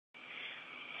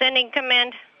Sending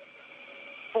command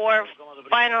for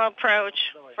final approach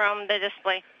from the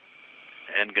display.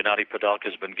 And Gennady Padalka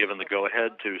has been given the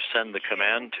go-ahead to send the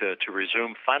command to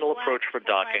resume final approach for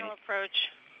docking. Final approach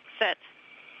set.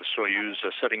 The Soyuz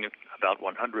setting about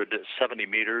 170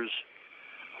 meters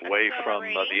away from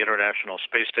the International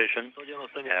Space Station,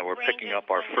 and we're picking up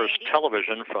our first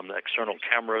television from the external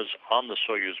cameras on the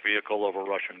Soyuz vehicle over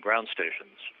Russian ground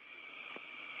stations.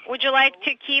 Would you like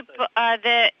to keep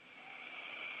the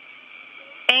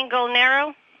angle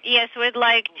narrow? Yes, we'd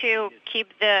like to keep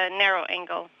the narrow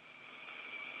angle.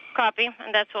 Copy,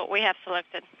 and that's what we have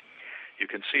selected. You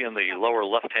can see in the lower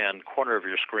left-hand corner of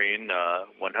your screen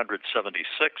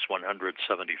 176,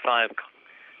 175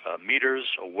 meters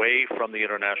away from the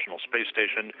International Space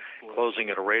Station, closing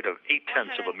at a rate of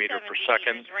 0.8 of a meter per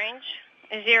second. Range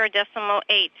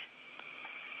 0.8.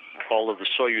 All of the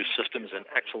Soyuz systems in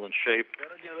excellent shape.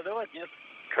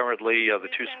 Currently, the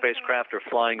two spacecraft are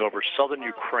flying over southern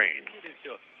Ukraine.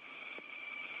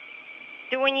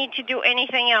 Do we need to do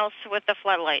anything else with the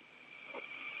floodlight?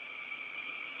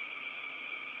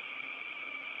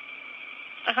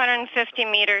 150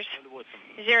 meters,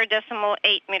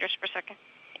 0.8 meters per second.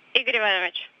 Igor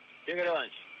Ivanovich. Игорь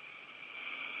Иванович,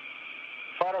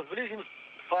 фара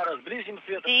сблизим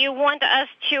свет. Do you want us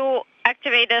to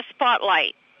activate the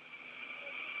spotlight?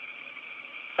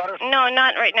 No,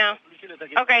 not right now.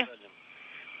 Okay.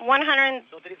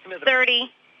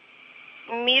 130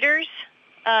 meters,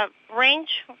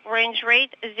 range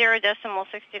rate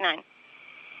 0.69.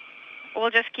 We'll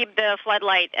just keep the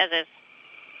floodlight as is.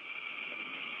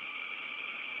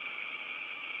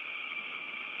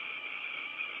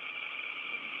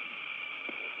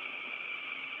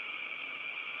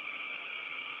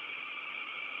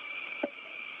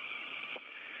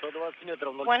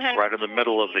 Right in the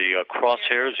middle of the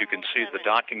crosshairs, you can see the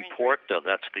docking port.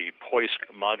 That's the Poisk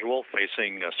module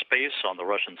facing space on the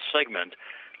Russian segment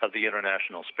of the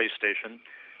International Space Station.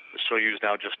 The Soyuz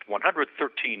now just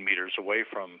 113 meters away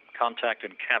from contact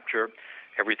and capture.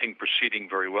 Everything proceeding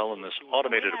very well in this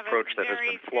automated approach that has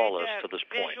been flawless to this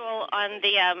point. Visual on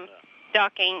the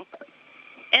docking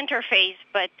interface,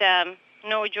 but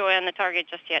no joy on the target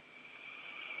just yet.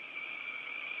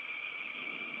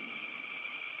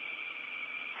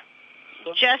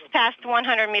 Just past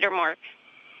 100-meter mark.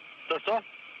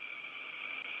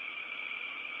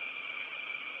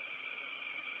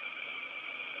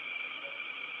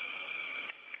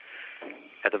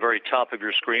 At the very top of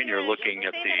your screen, you're looking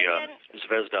at the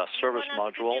Zvezda service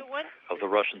module of the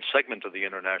Russian segment of the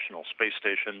International Space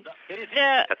Station.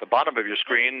 At the bottom of your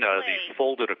screen, the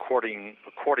folded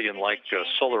accordion-like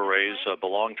solar arrays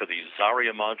belong to the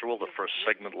Zarya module, the first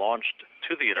segment launched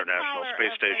to the International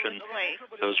Space Station.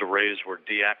 Those arrays were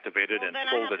deactivated and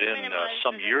folded in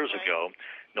some years ago,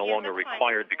 no longer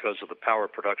required because of the power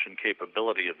production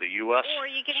capability of the U.S.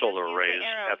 solar arrays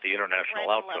at the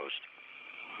International Outpost.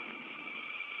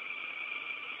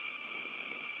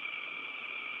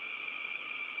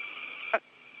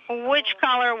 Which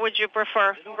color would you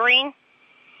prefer? Green?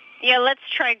 Yeah, let's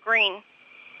try green.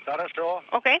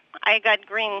 Okay, I got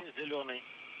green.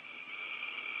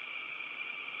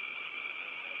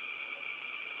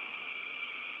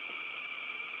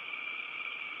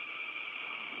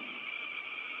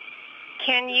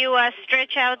 Can you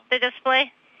stretch out the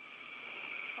display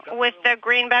with the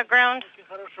green background?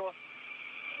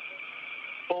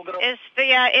 Is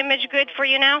the image good for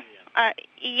you now?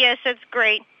 Yes, it's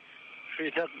great.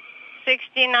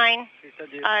 69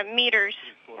 meters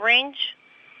range,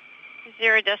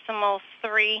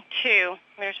 0.32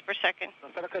 meters per second.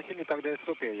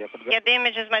 Yeah, the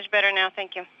image is much better now.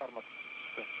 Thank you.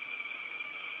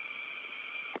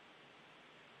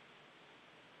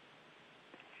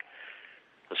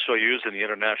 The Soyuz and the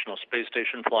International Space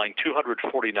Station flying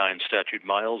 249 statute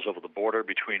miles over the border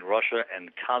between Russia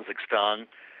and Kazakhstan.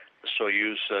 The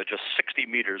Soyuz just 60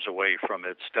 meters away from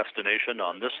its destination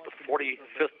on this, the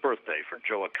 45th birthday for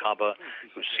Joe Akaba,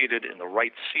 who's seated in the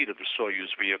right seat of the Soyuz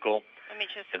vehicle.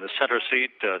 In the center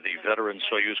seat, the veteran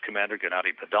Soyuz commander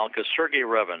Gennady Padalka, Sergei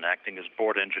Revin acting as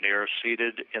board engineer,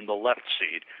 seated in the left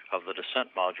seat of the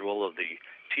descent module of the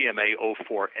TMA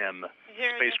 04M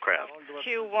spacecraft.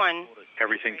 2-1.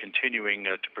 Everything continuing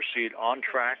to proceed on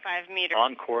track,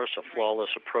 on course, a flawless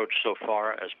approach so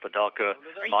far as Padalka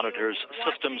monitors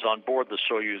systems on board the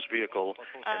Soyuz vehicle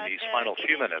in these final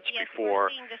few minutes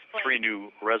before 3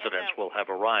 new residents will have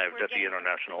arrived at the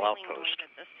International Outpost.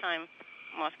 At this time,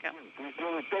 Moscow.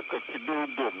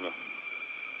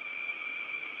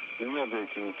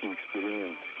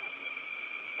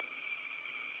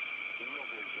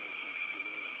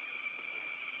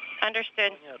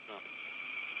 Understood.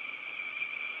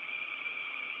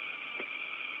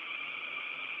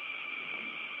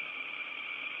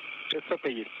 ССП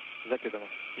есть, запитано.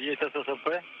 Есть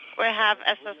ССП? We have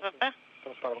SSVP.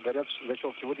 Транспаром горят,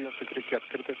 защелки выдвинуты, крики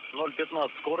открыты. 0,15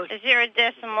 скорость.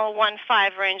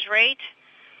 0.15 range rate.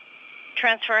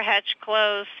 Transfer hatch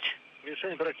closed.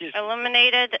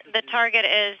 Illuminated. The target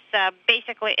is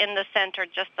basically in the center,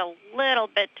 just a little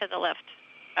bit to the left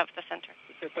of the center.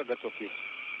 ССП готов есть.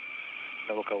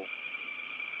 На ВКУ.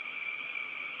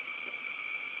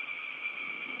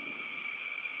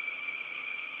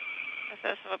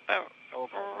 SSVP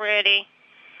ready.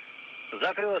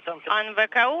 On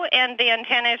VKU, and the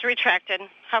antenna is retracted.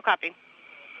 How copy?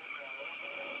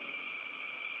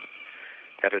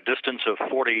 At a distance of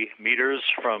 40 meters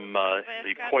from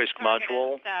the Poisk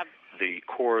module, the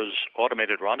Corps'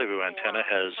 automated rendezvous antenna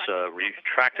has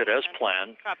retracted as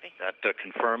planned. That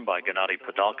confirmed by Gennady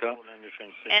Padalka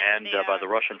and by the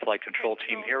Russian flight control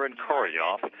team here in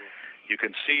Korolyov. You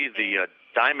can see the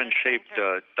diamond-shaped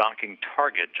docking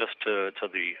target just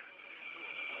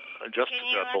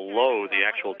below the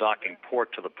actual docking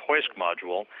port to the Poisk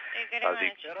module.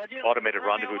 The automated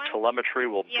rendezvous telemetry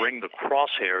will bring the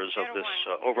crosshairs of this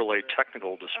overlay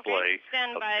technical display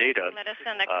of data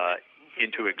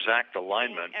into exact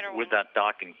alignment with that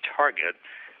docking target.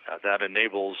 That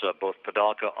enables both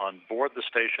Padalka on board the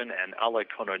station and Oleg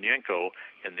Kononenko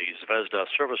in the Zvezda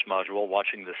service module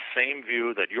watching the same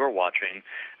view that you're watching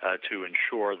to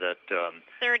ensure that the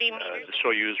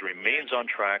Soyuz remains on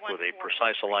track with a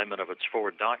precise alignment of its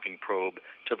forward docking probe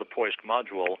to the Poisk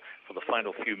module for the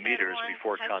final few meters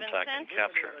before contact and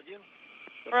capture.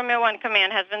 Romeo 1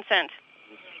 command has been sent.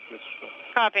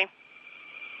 Copy.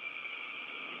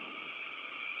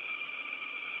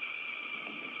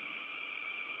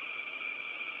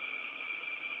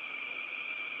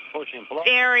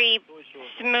 Very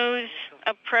smooth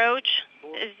approach,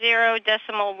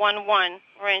 0.11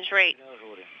 range rate,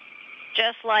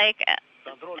 just like at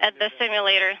the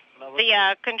simulator.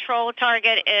 The control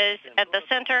target is at the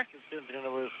center.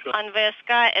 On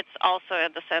VSK, it's also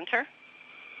at the center.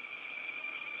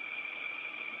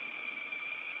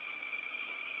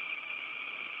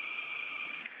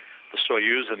 The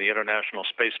Soyuz and the International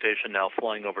Space Station now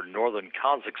flying over northern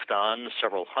Kazakhstan,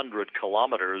 several hundred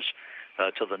kilometers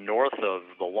to the north of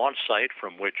the launch site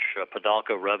from which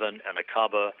Padalka, Revan, and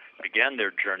Akaba began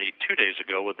their journey 2 days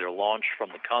ago with their launch from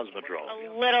the Cosmodrome.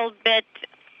 A little bit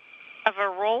of a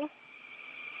roll.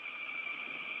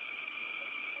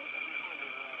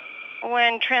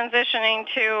 When transitioning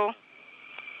to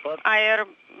IR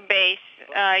base,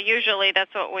 usually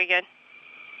that's what we get.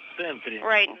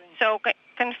 Right, so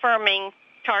confirming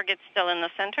target still in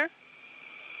the center.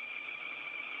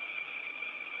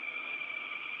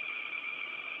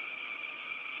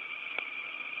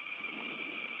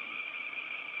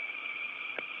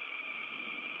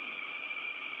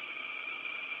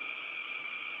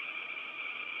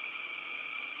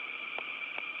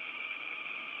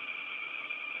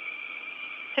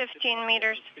 $15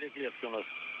 meters,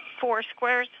 4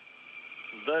 squares,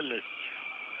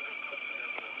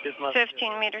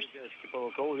 15 meters.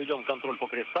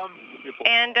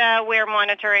 And we're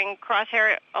monitoring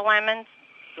crosshair alignments.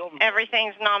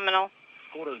 Everything's nominal.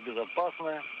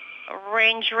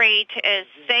 Range rate is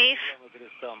safe.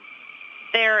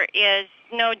 There is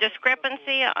no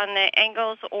discrepancy on the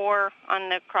angles or on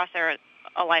the crosshair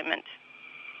alignment.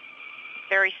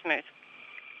 Very smooth.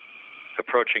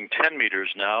 Approaching 10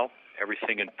 meters now,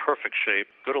 everything in perfect shape,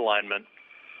 good alignment,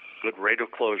 good rate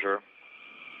of closure,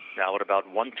 now at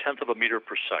about 1/10 of a meter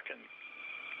per second.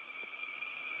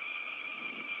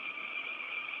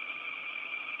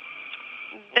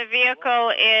 The vehicle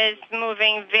is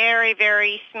moving very,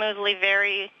 very smoothly,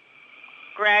 very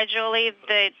gradually.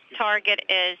 The target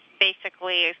is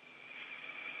basically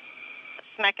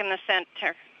smack in the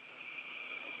center.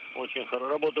 The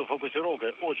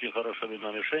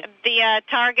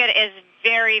target is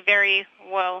very, very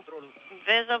well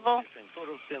visible.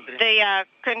 The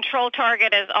control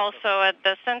target is also at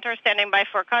the center, standing by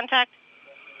for contact.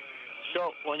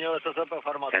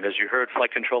 And as you heard,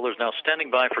 flight controllers now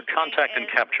standing by for contact and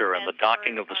capture and the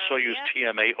docking of the Soyuz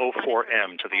TMA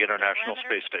 04M to the International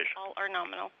Space Station. All are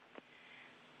nominal.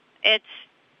 It's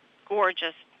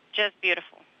gorgeous, just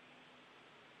beautiful.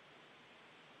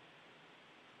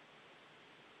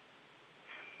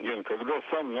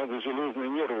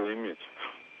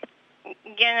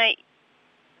 Gena,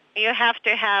 you have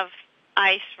to have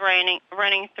ice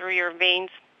running through your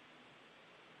veins.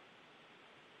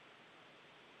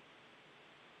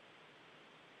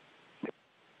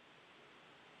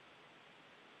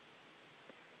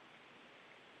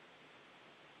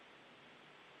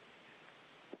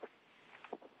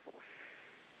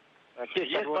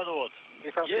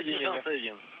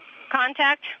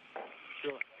 Contact.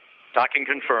 Docking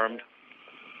confirmed.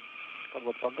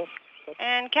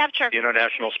 And capture. The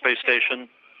International Space Station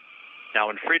now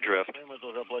in free drift.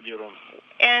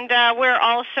 And we're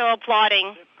also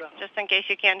applauding, just in case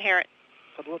you can't hear it.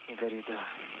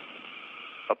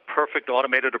 A perfect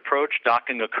automated approach,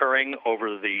 docking occurring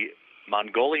over the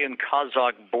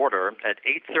Mongolian-Kazakh border at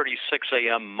 8:36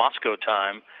 a.m. Moscow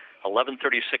time,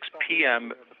 11:36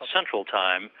 p.m. Central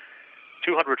Time,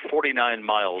 249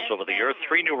 miles over the Earth.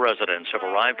 3 new residents have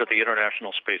arrived at the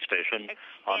International Space Station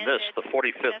on this, the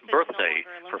 45th birthday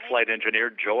for flight engineer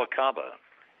Joe Acaba.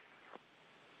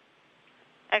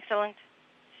 Excellent.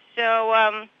 So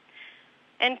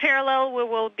in parallel, we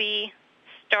will be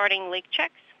starting leak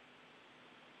checks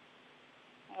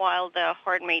while the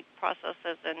hard mate process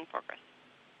is in progress.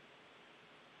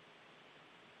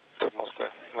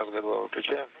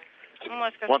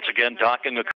 Once again, docking